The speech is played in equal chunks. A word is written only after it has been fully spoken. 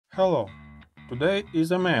Hello, today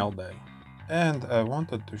is a mail day, and I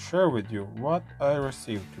wanted to share with you what I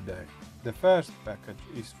received today. The first package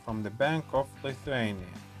is from the Bank of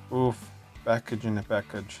Lithuania. Oof, package in a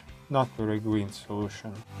package, not very green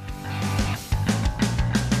solution.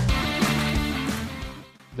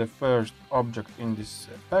 The first object in this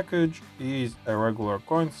package is a regular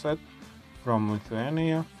coin set from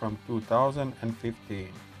Lithuania from 2015.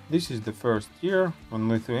 This is the first year when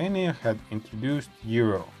Lithuania had introduced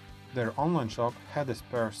euro. Their online shop had a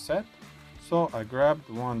spare set, so I grabbed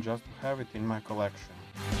one just to have it in my collection.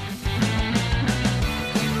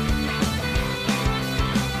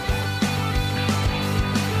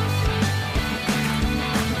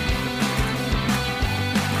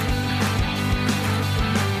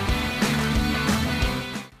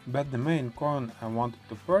 But the main coin I wanted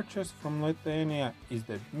to purchase from Lithuania is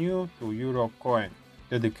the new €2 coin,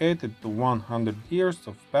 dedicated to 100 years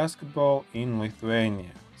of basketball in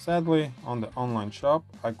Lithuania. Sadly, on the online shop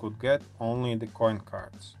I could get only the coin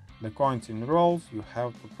cards. The coins in rolls you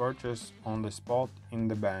have to purchase on the spot in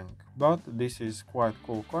the bank. But this is quite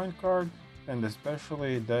cool coin card, and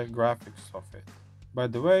especially the graphics of it. By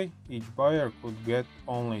the way, each buyer could get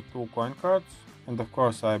only 2 coin cards, and of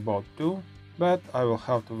course I bought 2. But I will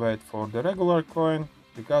have to wait for the regular coin,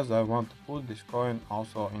 because I want to put this coin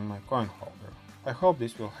also in my coin holder. I hope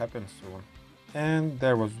this will happen soon. And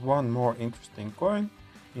there was one more interesting coin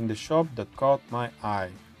in the shop that caught my eye.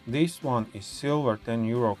 This one is silver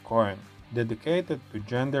 €10 coin, dedicated to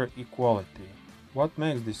gender equality. What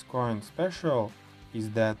makes this coin special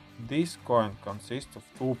is that this coin consists of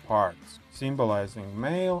 2 parts, symbolizing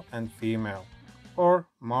male and female, or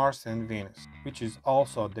Mars and Venus, which is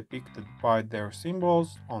also depicted by their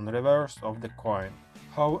symbols on the reverse of the coin.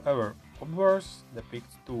 However, Obverse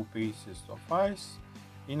depicts 2 pieces of ice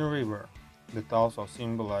in a river that also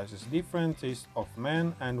symbolizes differences of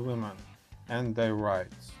men and women and their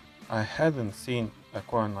rights. I hadn't seen a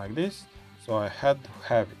coin like this, so I had to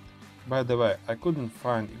have it. By the way, I couldn't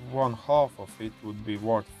find if one half of it would be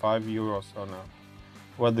worth €5 or not.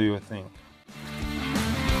 What do you think?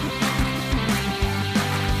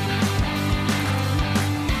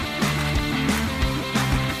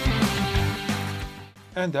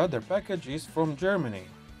 And the other package is from Germany.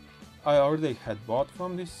 I already had bought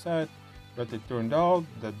from this site, but it turned out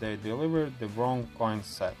that they delivered the wrong coin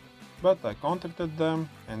set. But I contacted them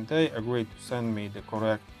and they agreed to send me the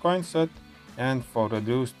correct coin set and for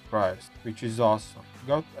reduced price, which is awesome.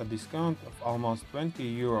 Got a discount of almost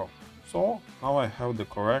 €20. So now I have the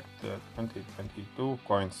correct 2022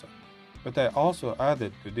 coin set. But I also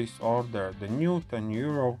added to this order the new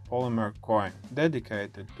 €10 polymer coin,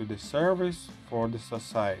 dedicated to the service for the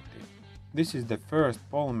society. This is the first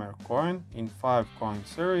polymer coin in 5 coin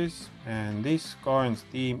series, and this coin's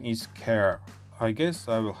theme is care. I guess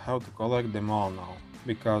I will have to collect them all now,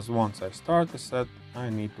 because once I start a set, I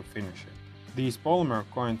need to finish it. These polymer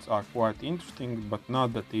coins are quite interesting, but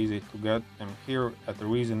not that easy to get them here at a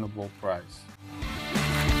reasonable price.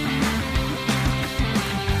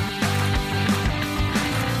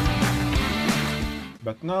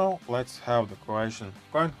 But now let's have the Croatian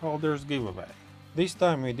coin holders giveaway. This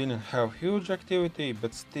time we didn't have huge activity,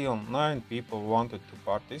 but still 9 people wanted to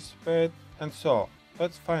participate, and so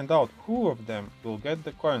let's find out who of them will get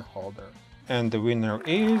the coin holder. And the winner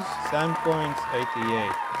is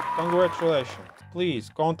SamCoins88. Congratulations! Please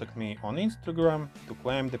contact me on Instagram to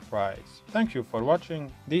claim the prize. Thank you for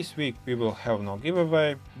watching. This week we will have no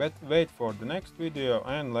giveaway, but wait for the next video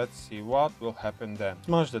and let's see what will happen then.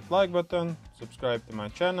 Smash that like button, subscribe to my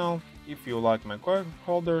channel. If you like my coin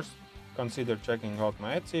holders, consider checking out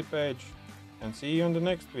my Etsy page, and see you in the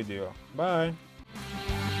next video. Bye!